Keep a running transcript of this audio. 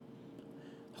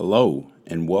Hello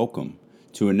and welcome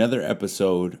to another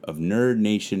episode of Nerd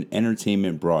Nation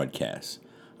Entertainment Broadcast.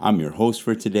 I'm your host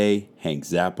for today, Hank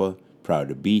Zappa, proud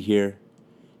to be here.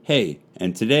 Hey,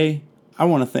 and today I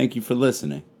want to thank you for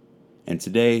listening. And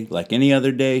today, like any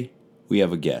other day, we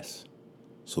have a guest.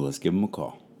 So let's give him a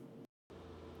call.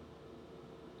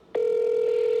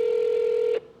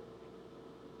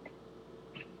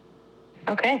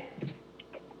 Okay.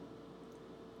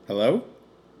 Hello?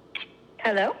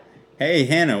 Hello. Hey,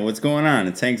 Hannah, what's going on?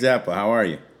 It's Hank Zappa. How are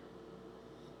you?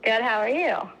 Good. How are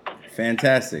you?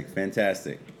 Fantastic.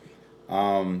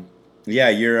 Yeah,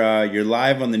 you're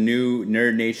live on the new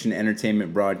Nerd Nation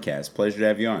Entertainment Broadcast. Pleasure to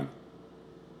have you on.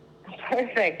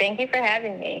 Perfect. Thank you for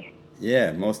having me.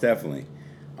 Yeah, most definitely.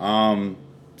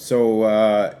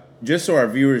 So just so our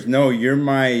viewers know, you're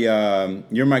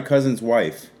my cousin's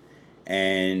wife,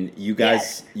 and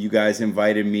Yes. you guys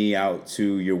invited me out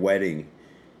to your wedding,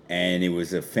 and it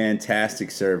was a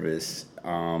fantastic service.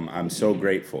 I'm so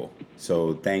grateful.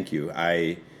 So thank you.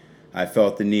 I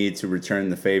felt the need to return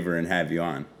the favor and have you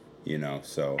on.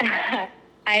 So I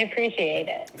appreciate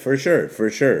it. for sure, for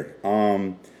sure.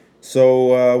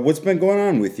 So what's been going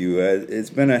on with you? It's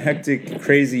been a hectic,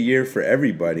 crazy year for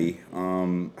everybody.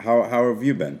 How have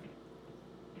you been?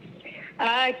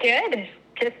 Good.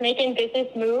 Just making business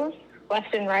moves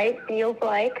left and right, feels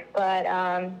like, but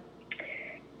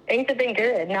things have been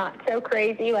good. Not so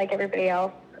crazy like everybody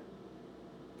else.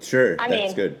 Sure, I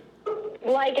that's mean, good.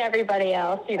 like everybody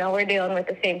else, we're dealing with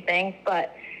the same things,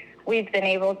 but we've been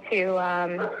able to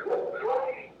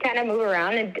kind of move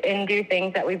around and do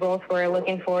things that we both were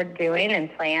looking forward to doing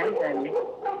and plans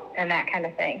and that kind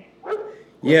of thing.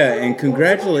 Yeah, and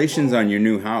congratulations on your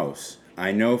new house.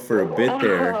 I know for a bit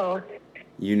there, Oh,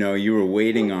 you were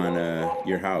waiting on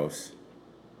your house.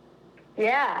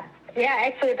 yeah. Yeah,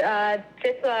 actually,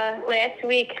 just last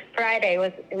week, Friday,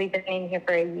 we've been in here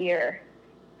for a year,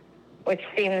 which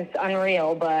seems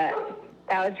unreal, but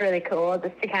that was really cool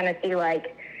just to kind of see,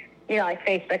 like, like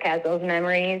Facebook has those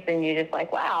memories, and you're just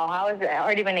like, wow, how has it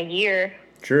already been a year?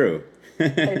 True.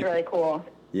 It's really cool.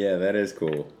 Yeah, that is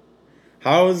cool.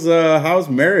 How's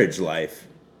marriage life?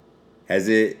 Has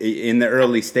it in the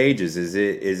early stages? Is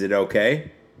it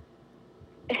okay?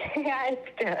 Yeah, it's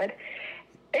good.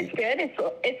 It's good.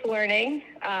 It's learning.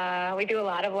 We do a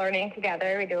lot of learning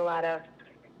together. We do a lot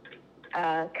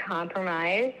of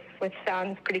compromise, which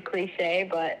sounds pretty cliche,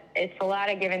 but it's a lot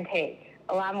of give and take.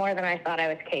 A lot more than I thought I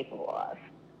was capable of.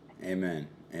 Amen.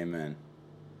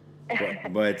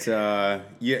 But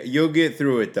you'll get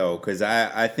through it though, because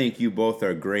I think you both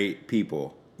are great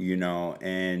people,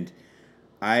 and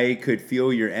I could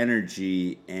feel your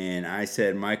energy, and I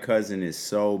said my cousin is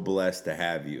so blessed to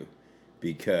have you,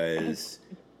 because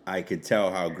I could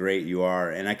tell how great you are,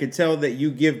 and I could tell that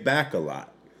you give back a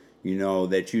lot,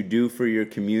 that you do for your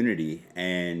community,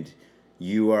 and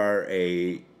you are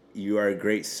a you are a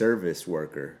great service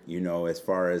worker, as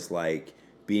far as like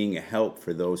being a help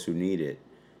for those who need it.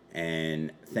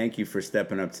 And thank you for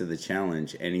stepping up to the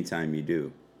challenge anytime you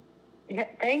do. Yeah,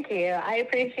 thank you. I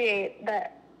appreciate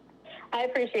that. I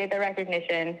appreciate the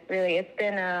recognition. Really, it's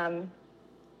been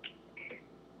it's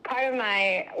part of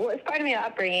my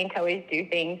upbringing to always do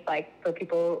things like for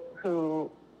people who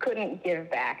couldn't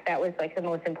give back. That was like the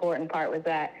most important part, was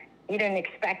that you didn't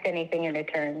expect anything in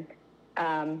return.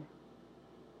 Um,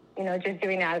 just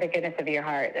doing out of the goodness of your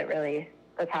heart.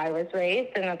 That's how I was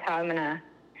raised, and that's how I'm gonna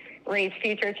raise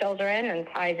future children, and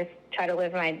I just try to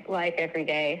live my life every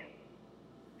day.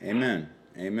 Amen.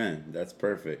 That's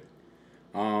perfect.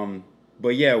 Um,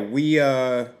 but yeah,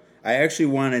 I actually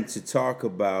wanted to talk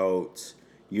about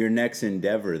your next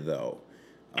endeavor, though.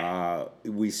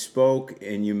 We spoke,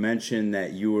 and you mentioned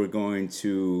that you were going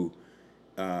to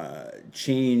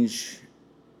change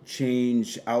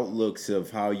outlooks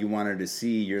of how you wanted to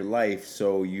see your life,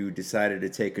 so you decided to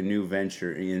take a new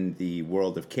venture in the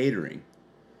world of catering.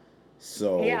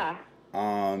 So, Yeah.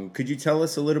 could you tell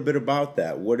us a little bit about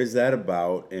that? What is that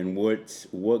about, and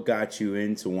what got you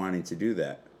into wanting to do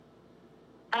that?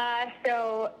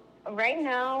 So right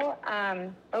now,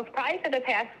 well, probably for the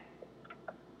past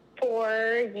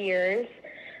 4 years,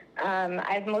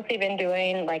 I've mostly been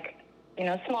doing like,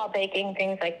 small baking,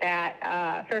 things like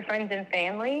that, for friends and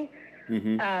family,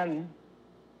 Mm-hmm.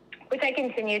 which I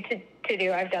continue to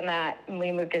do. I've done that when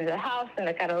we moved into the house, and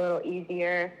it got a little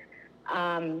easier.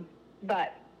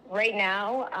 But right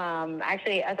now,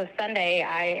 actually, as of Sunday,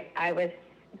 I was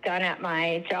done at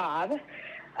my job.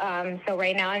 So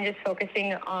right now, I'm just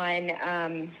focusing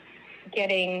on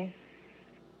getting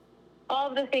all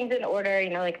of the things in order,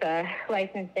 like the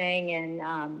licensing,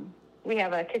 and we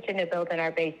have a kitchen to build in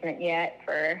our basement yet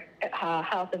for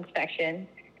health inspection.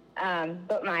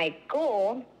 But my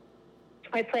goal,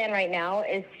 my plan right now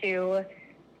is to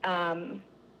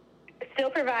still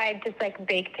provide just like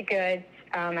baked goods.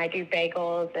 I do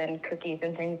bagels and cookies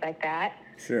and things like that.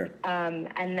 Sure.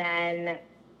 And then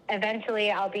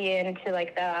eventually I'll be into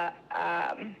like the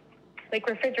like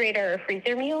refrigerator or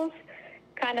freezer meals,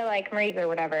 kind of like Marie's or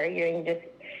whatever. You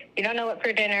don't know what's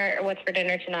for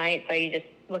dinner tonight, so you just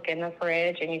look in the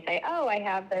fridge and you say, oh, I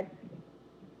have this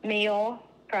meal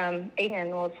from 8,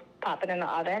 and we'll just pop it in the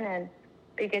oven and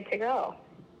be good to go.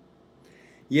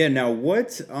 Yeah. Now,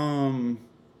 what's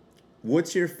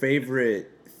your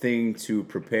favorite thing to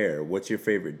prepare? What's your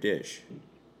favorite dish?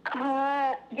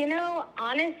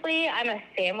 Honestly, I'm a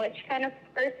sandwich kind of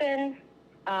person.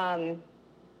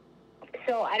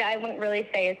 So I wouldn't really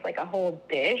say it's like a whole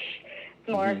dish. It's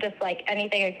more of just like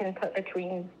anything I can put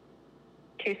between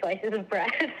 2 slices of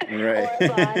bread Right. or a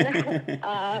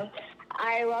bun.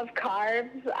 I love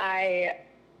carbs. I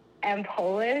am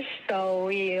Polish, so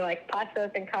we like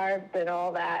pastas and carbs and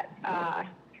all that.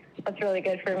 That's really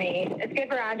good for me. It's good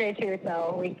for Andre too,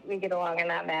 so we get along in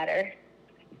that matter.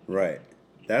 Right.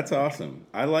 That's awesome.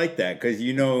 I like that because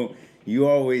you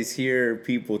always hear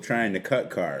people trying to cut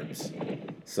carbs.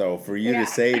 So for you to Yeah.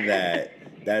 say that,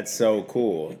 that's so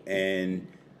cool. And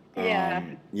Yeah.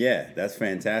 yeah, that's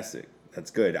fantastic. That's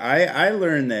good. I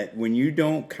learned that when you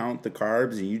don't count the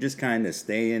carbs and you just kind of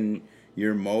stay in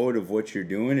your mode of what you're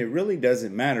doing, it really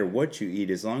doesn't matter what you eat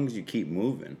as long as you keep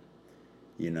moving,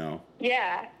 you know?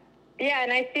 Yeah. Yeah,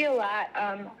 and I see a lot.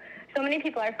 So many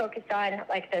people are focused on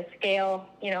like the scale,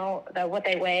 what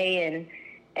they weigh,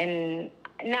 and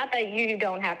not that you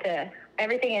don't have to.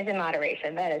 Everything is in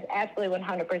moderation. That is absolutely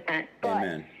 100%. But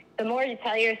Amen. the more you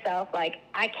tell yourself like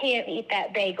I can't eat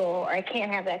that bagel or I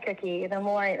can't have that cookie, the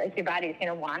more like your body's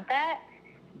gonna want that,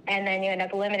 and then you end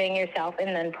up limiting yourself,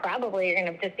 and then probably you're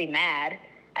gonna just be mad,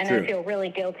 and True. then feel really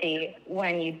guilty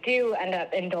when you do end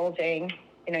up indulging.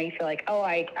 You feel like, oh,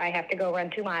 I have to go run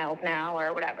 2 miles now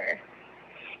or whatever.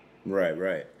 Right,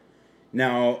 right.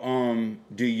 Now,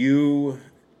 do you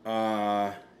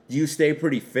stay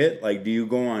pretty fit? Like, do you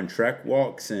go on trek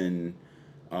walks and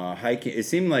hiking? It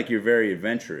seemed like you're very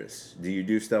adventurous. Do you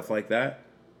do stuff like that?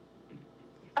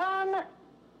 Um,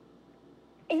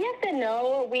 yes and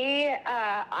no.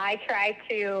 I try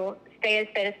to stay as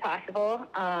fit as possible.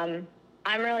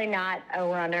 I'm really not a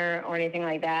runner or anything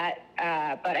like that,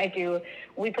 but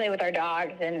we play with our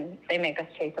dogs and they make us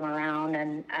chase them around,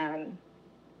 and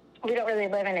we don't really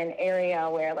live in an area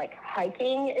where like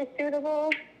hiking is suitable.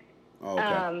 Oh,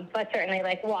 okay. But certainly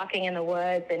like walking in the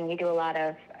woods, and we do a lot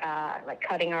of like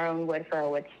cutting our own wood for our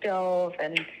wood stove,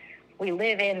 and we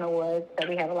live in the woods, so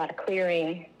we have a lot of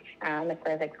clearing as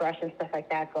far as like brush and stuff like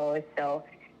that goes. So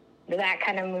that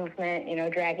kind of movement,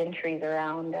 dragging trees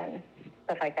around and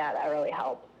stuff like that, that really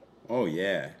helps. Oh,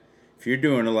 yeah. If you're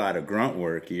doing a lot of grunt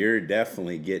work, you're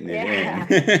definitely getting it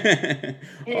in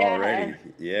Yeah. already.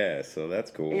 Yeah, so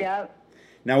that's cool. Yep.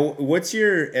 Now, what's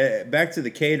your back to the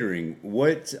catering?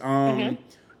 What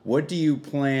do you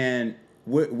plan?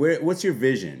 What's your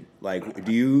vision? Like,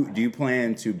 do you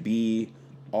plan to be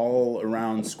all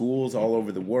around schools all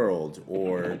over the world,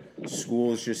 or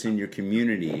schools just in your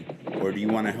community, or do you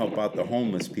want to help out the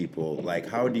homeless people? Like,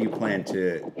 how do you plan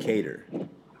to cater?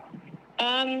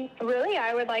 Really,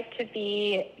 I would like to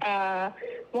be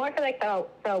more for like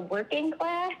the working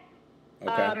class.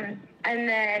 Okay. And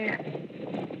then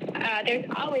there's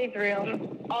always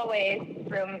room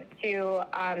to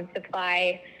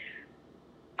supply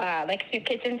like soup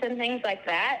kitchens and things like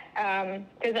that,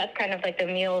 because that's kind of like the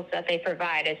meals that they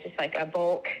provide. It's just like a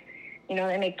bulk.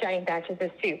 They make giant batches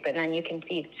of soup, and then you can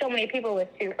feed so many people with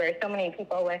soup, or so many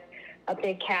people with a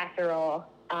big casserole.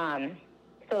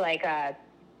 So like a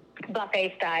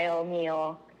buffet style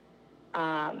meal,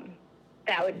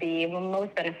 that would be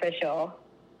most beneficial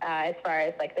as far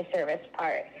as like the service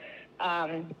part.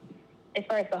 As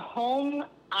far as the home,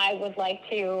 I would like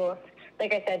to,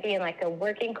 like I said, be in like a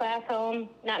working class home,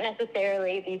 not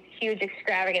necessarily these huge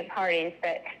extravagant parties,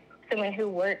 but someone who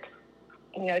works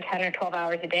 10 or 12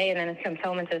 hours a day and then comes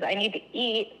home and says, I need to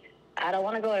eat. I don't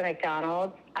want to go to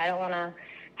McDonald's. I don't want to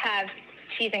have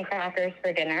cheese and crackers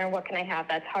for dinner. What can I have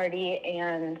that's hearty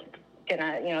and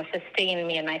gonna, sustain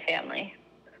me and my family?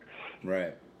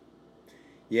 Right.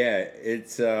 Yeah,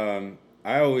 it's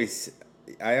I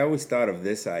always thought of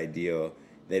this ideal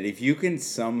that if you can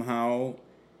somehow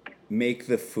make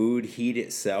the food heat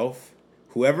itself,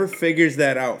 whoever figures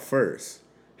that out first,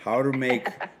 how to make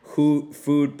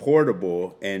food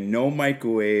portable and no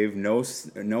microwave, no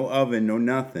oven, no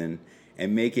nothing,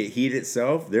 and make it heat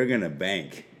itself, they're gonna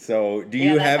bank. So, do Yeah,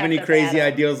 you that's have half any the crazy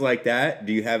battle. ideas like that?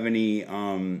 Do you have any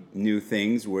new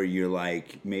things where you're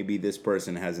like, maybe this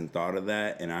person hasn't thought of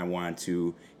that, and I want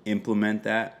to implement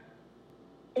that?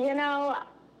 You know,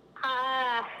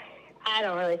 I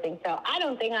don't really think so. I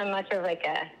don't think I'm much of like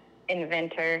a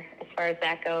inventor as far as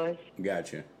that goes.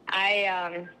 Gotcha.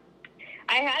 I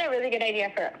had a really good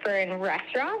idea for in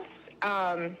restaurants.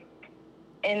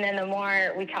 And then the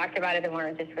more we talked about it, the more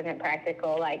it just wasn't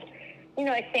practical. Like,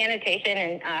 like sanitation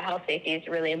and health safety is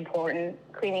really important.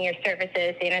 Cleaning your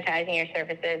surfaces, sanitizing your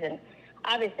surfaces, and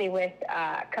obviously with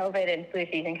COVID and flu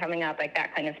season coming up, like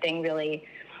that kind of thing really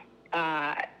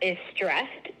is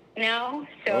stressed now.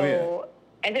 So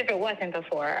as if it wasn't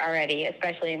before already,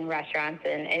 especially in restaurants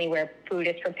and anywhere food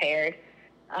is prepared.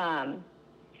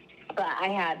 But I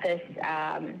had this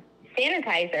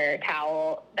sanitizer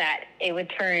towel that it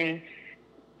would turn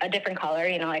a different color,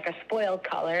 like a spoiled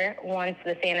color, once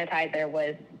the sanitizer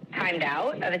was timed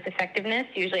out of its effectiveness,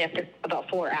 usually after about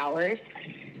 4 hours.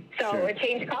 So it would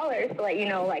change colors to let you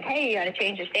know, like, hey, you got to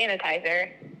change your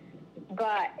sanitizer.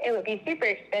 But it would be super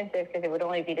expensive because it would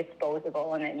only be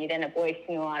disposable, and then you'd end up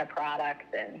wasting a lot of products.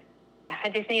 And I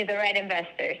just need the right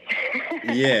investors.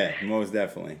 Yeah, most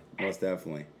definitely. Most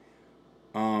definitely.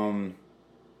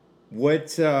 What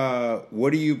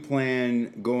do you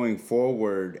plan going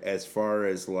forward as far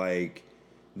as like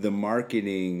the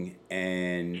marketing,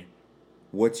 and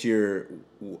what's your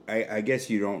I guess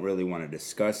you don't really want to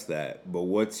discuss that, but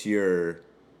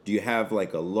do you have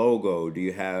like a logo? Do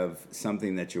you have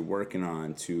something that you're working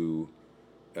on to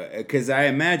because I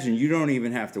imagine you don't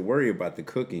even have to worry about the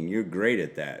cooking. You're great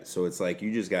at that. So it's like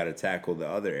you just got to tackle the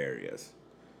other areas.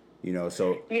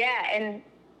 So Yeah,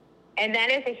 and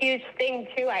that is a huge thing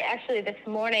too. I actually this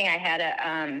morning I had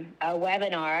a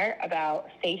webinar about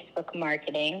Facebook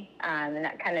marketing, and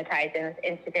that kind of ties in with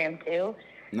Instagram too.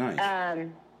 nice.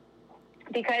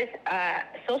 Because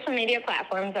social media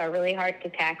platforms are really hard to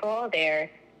tackle. They're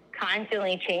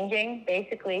constantly changing,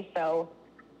 basically. So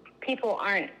people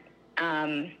aren't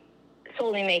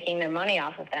solely making their money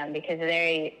off of them because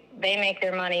they make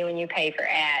their money when you pay for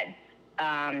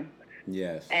ads.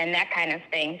 Yes. And that kind of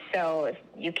thing. So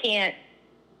you can't.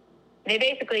 They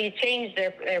basically change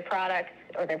their products,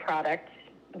 or their product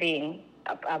being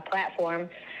a platform,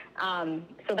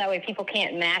 so that way people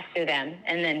can't master them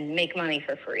and then make money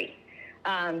for free.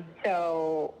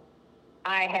 So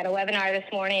I had a webinar this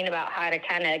morning about how to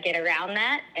kind of get around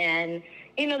that, and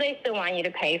they still want you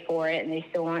to pay for it, and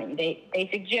they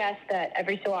suggest that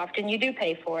every so often you do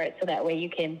pay for it, so that way you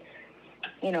can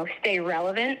stay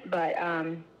relevant. But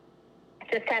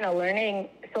just kind of learning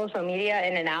social media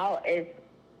in and out it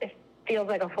feels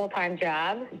like a full-time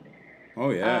job. Oh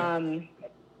yeah.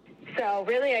 So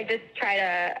really I just try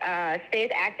to stay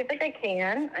as active as I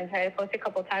can. I try to post a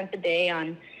couple times a day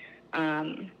on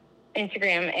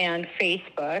Instagram and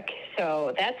Facebook.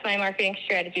 So that's my marketing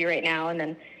strategy right now. And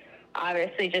then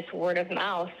obviously just word of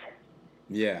mouth.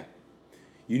 Yeah.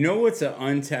 You know what's an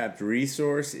untapped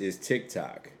resource is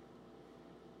TikTok.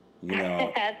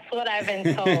 That's what I've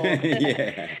been told.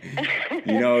 Yeah.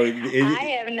 I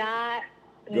have not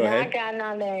Go ahead. gotten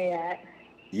on there yet.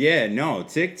 Yeah, no,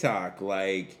 TikTok,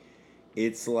 like,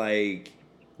 it's like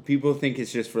people think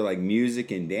it's just for like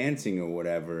music and dancing or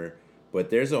whatever,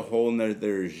 but there's a whole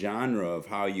nother genre of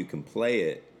how you can play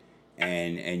it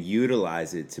and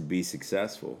utilize it to be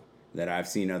successful that I've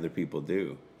seen other people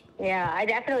do. Yeah, I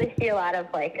definitely see a lot of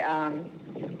like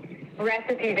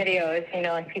recipe videos,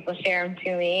 like people share them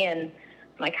to me, and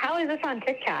I'm like, how is this on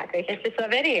TikTok? Like, it's just a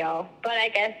video. But I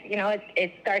guess,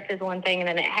 it starts as one thing and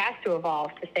then it has to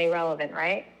evolve to stay relevant,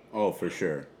 right? Oh, for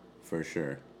sure. For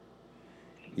sure.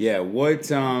 Yeah,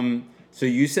 so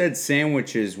you said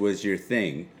sandwiches was your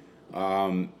thing.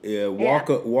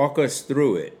 Walk us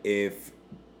through it. If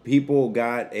people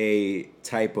got a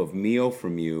type of meal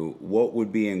from you, what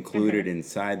would be included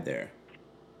inside there?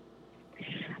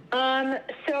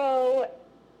 So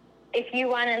if you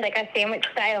wanted like a sandwich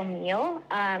style meal,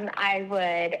 I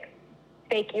would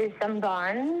bake you some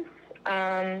buns,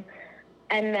 and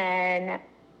then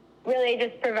really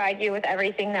just provide you with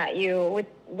everything that you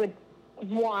would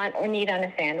want or need on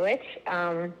a sandwich.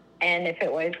 And if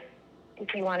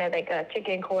you wanted like a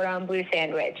chicken cordon bleu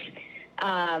sandwich,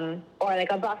 or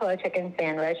like a buffalo chicken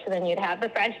sandwich, then you'd have the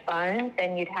French buns,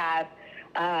 and you'd have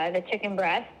the chicken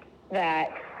breast that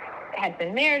had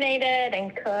been marinated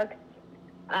and cooked.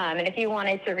 And if you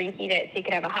wanted to reheat it so you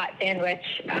could have a hot sandwich,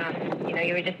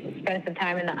 you would just spend some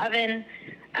time in the oven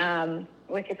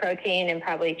with your protein and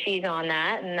probably cheese on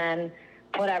that, and then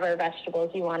whatever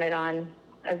vegetables you wanted on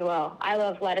as well. I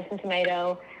love lettuce and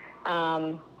tomato.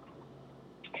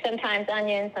 sometimes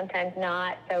onions, sometimes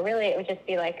not. So really it would just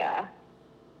be like a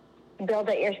build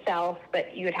it yourself,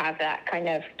 but you would have that kind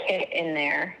of kit in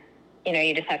there. You know,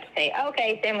 you just have to say,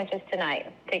 okay, sandwiches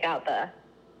tonight. Take out the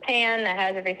pan that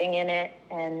has everything in it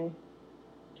and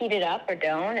heat it up or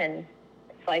don't and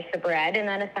slice the bread and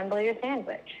then assemble your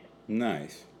sandwich.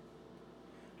 Nice.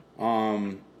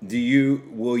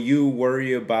 Will you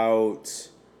worry about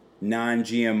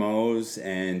non-GMOs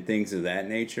and things of that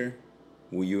nature?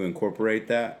 Will you incorporate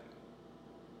that?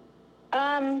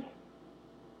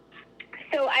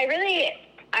 So I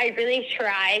really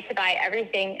try to buy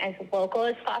everything as local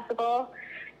as possible.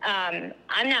 I'm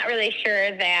not really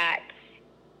sure that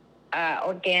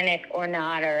organic or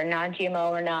not, or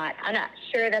non-GMO or not, I'm not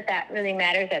sure that really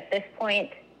matters at this point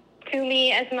to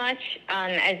me as much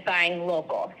as buying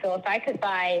local. So if I could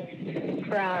buy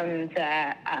from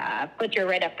the butcher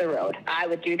right up the road, I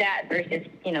would do that versus,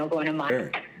 going to mine.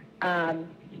 Sure. And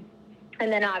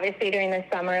then obviously during the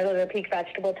summer, those are peak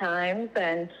vegetable times,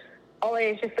 and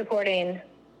always just supporting,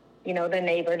 the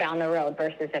neighbor down the road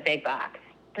versus a big box.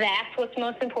 That's what's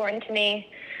most important to me.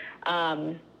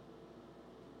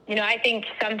 I think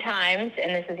sometimes,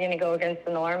 and this is going to go against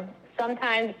the norm,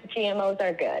 sometimes GMOs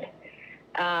are good.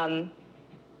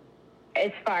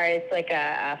 As far as like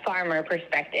a farmer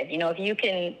perspective,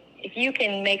 if you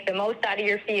can make the most out of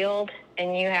your field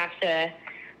and you have to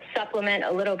supplement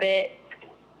a little bit,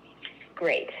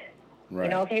 great.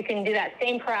 Right. If you can do that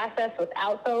same process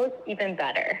without those, even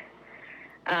better.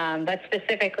 But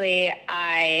specifically,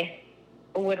 I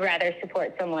would rather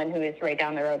support someone who is right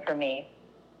down the road from me.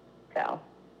 So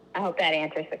I hope that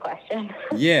answers the question.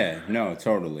 Yeah, no,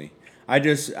 totally. I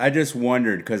just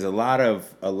wondered because a lot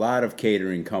of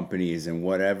catering companies and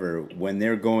whatever, when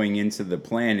they're going into the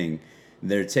planning,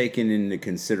 they're taking into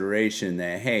consideration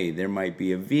that, hey, there might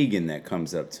be a vegan that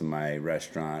comes up to my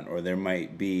restaurant, or there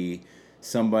might be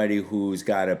somebody who's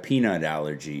got a peanut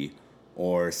allergy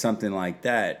or something like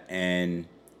that. And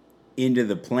into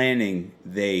the planning,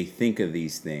 they think of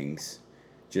these things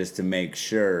just to make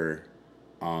sure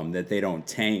that they don't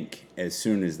tank as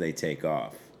soon as they take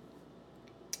off.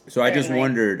 So I just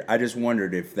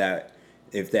wondered if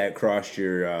that crossed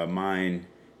your mind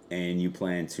and you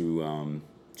plan to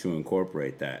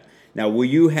incorporate that. Now, will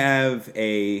you have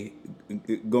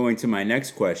going to my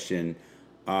next question?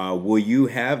 Will you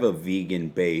have a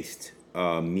vegan-based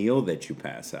meal that you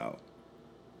pass out?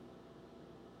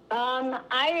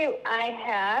 I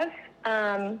have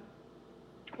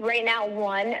right now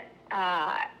one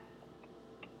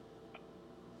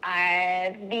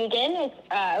vegan. It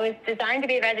was designed to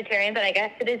be a vegetarian, but I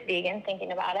guess it is vegan.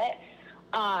 Thinking about it,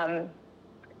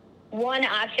 one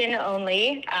option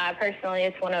only. Personally,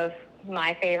 it's one of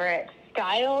my favorite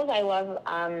styles. I love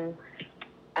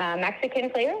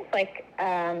Mexican flavors, like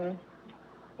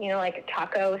like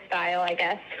taco style, I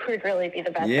guess, would really be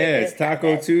the best way Yeah, to it's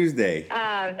Taco it. Tuesday.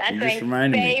 That's my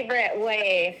favorite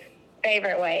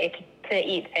way to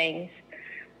eat things.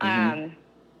 Mm-hmm.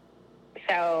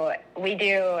 So we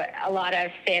do a lot of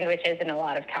sandwiches and a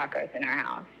lot of tacos in our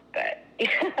house. But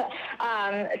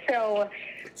so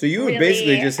you would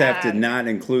basically just have to not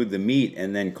include the meat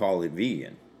and then call it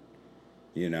vegan,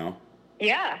 Yeah,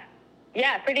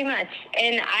 pretty much.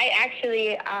 And I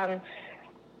actually,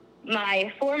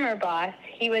 my former boss,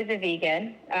 he was a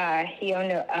vegan. He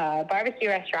owned a barbecue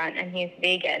restaurant, and he's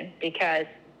vegan because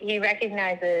he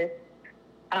recognizes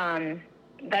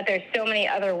that there's so many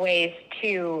other ways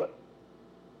to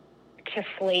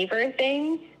flavor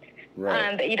things.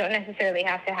 Right. But you don't necessarily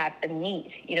have to have the meat.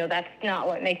 That's not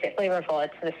what makes it flavorful.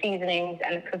 It's the seasonings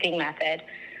and the cooking method.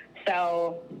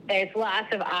 So there's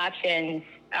lots of options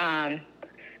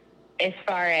as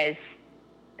far as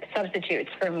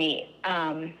substitutes for meat.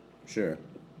 Sure.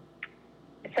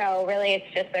 So really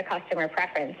it's just a customer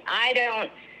preference. I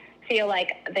don't feel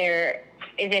like there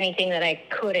is anything that I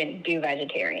couldn't do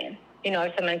vegetarian.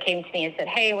 If someone came to me and said,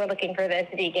 hey, we're looking for this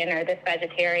vegan or this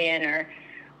vegetarian, or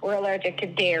we're allergic to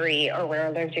dairy, or we're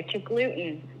allergic to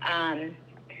gluten,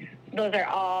 those are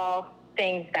all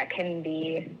things that can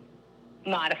be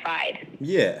modified.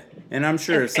 Yeah, and I'm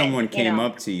sure if someone came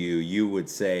up to you, you would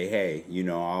say, hey,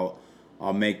 I'll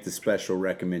make the special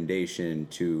recommendation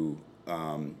to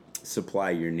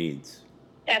supply your needs.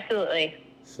 Absolutely.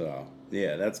 So,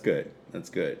 yeah, that's good.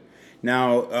 That's good.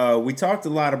 Now, we talked a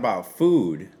lot about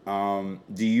food.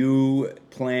 Do you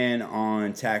plan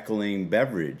on tackling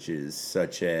beverages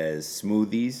such as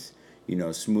smoothies?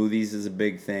 Smoothies is a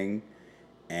big thing,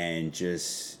 and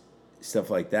just stuff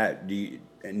like that.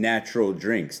 Natural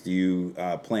drinks, do you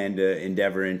plan to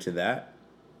endeavor into that?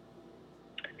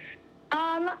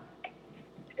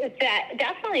 That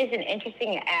definitely is an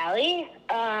interesting alley.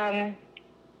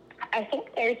 I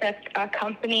think there's a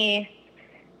company,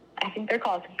 I think they're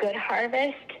called Good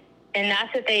Harvest, and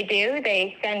that's what they do.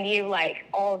 They send you like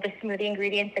all the smoothie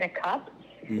ingredients in a cup,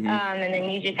 and then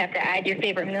you just have to add your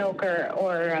favorite milk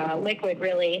or liquid,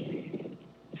 really.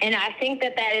 And I think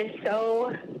that is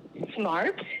so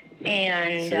smart,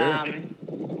 and Sure.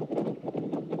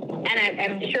 And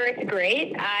I'm sure it's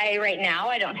great. Right now,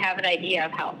 I don't have an idea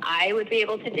of how I would be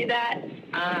able to do that.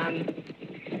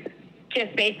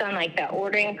 Just based on like the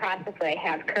ordering process that I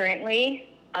have currently.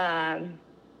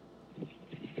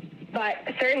 But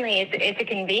certainly it's a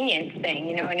convenience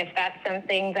thing, and if that's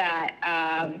something that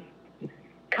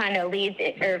kind of leads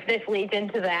it, or if this leads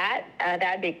into that,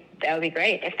 that would be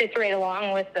great. It fits right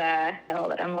along with the bill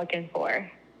that I'm looking for.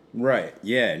 Right.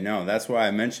 Yeah. No, that's why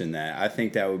I mentioned that. I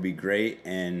think that would be great,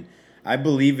 and I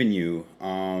believe in you.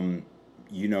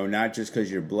 Not just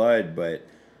because you're blood, but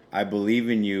I believe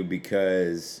in you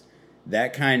because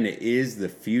that kind of is the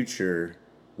future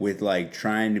with like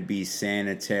trying to be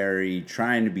sanitary,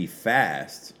 trying to be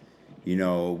fast.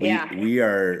 We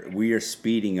are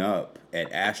speeding up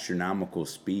at astronomical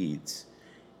speeds,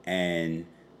 and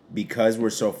because we're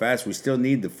so fast, we still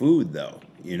need the food though.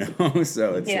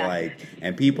 So it's like,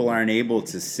 and people aren't able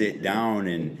to sit down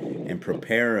and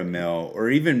prepare a meal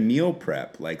or even meal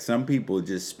prep. Like some people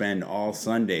just spend all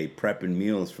Sunday prepping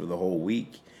meals for the whole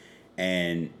week,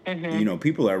 and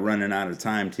people are running out of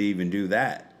time to even do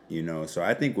that. So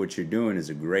I think what you're doing is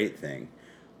a great thing,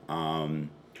 and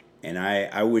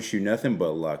I wish you nothing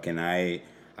but luck, and I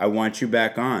want you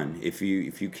back on. If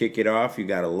you kick it off, you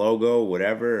got a logo,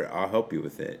 whatever, I'll help you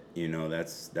with it.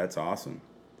 That's awesome.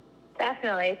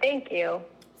 Definitely. Thank you.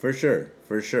 For sure.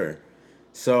 For sure.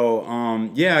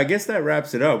 So, yeah, I guess that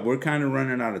wraps it up. We're kind of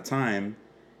running out of time.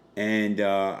 And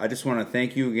I just want to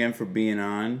thank you again for being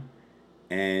on.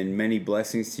 And many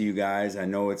blessings to you guys. I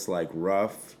know it's like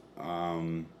rough,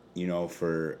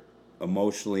 for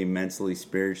emotionally, mentally,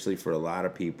 spiritually for a lot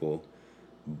of people.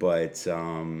 But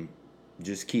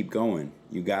just keep going.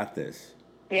 You got this.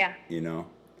 Yeah.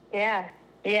 Yeah.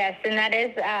 Yes, and that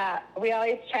is, we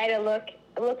always try to look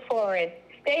forward.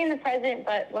 Stay in the present,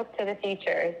 but look to the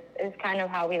future is kind of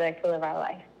how we like to live our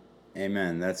life.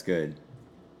 Amen. That's good.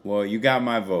 Well, you got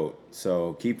my vote,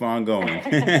 so keep on going.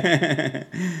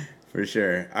 For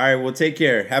sure. All right, well, take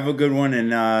care. Have a good one,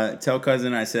 and tell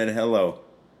cousin I said hello.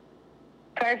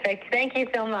 Perfect. Thank you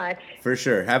so much. For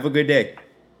sure. Have a good day.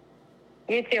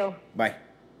 You too. Bye.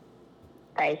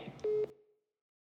 Bye.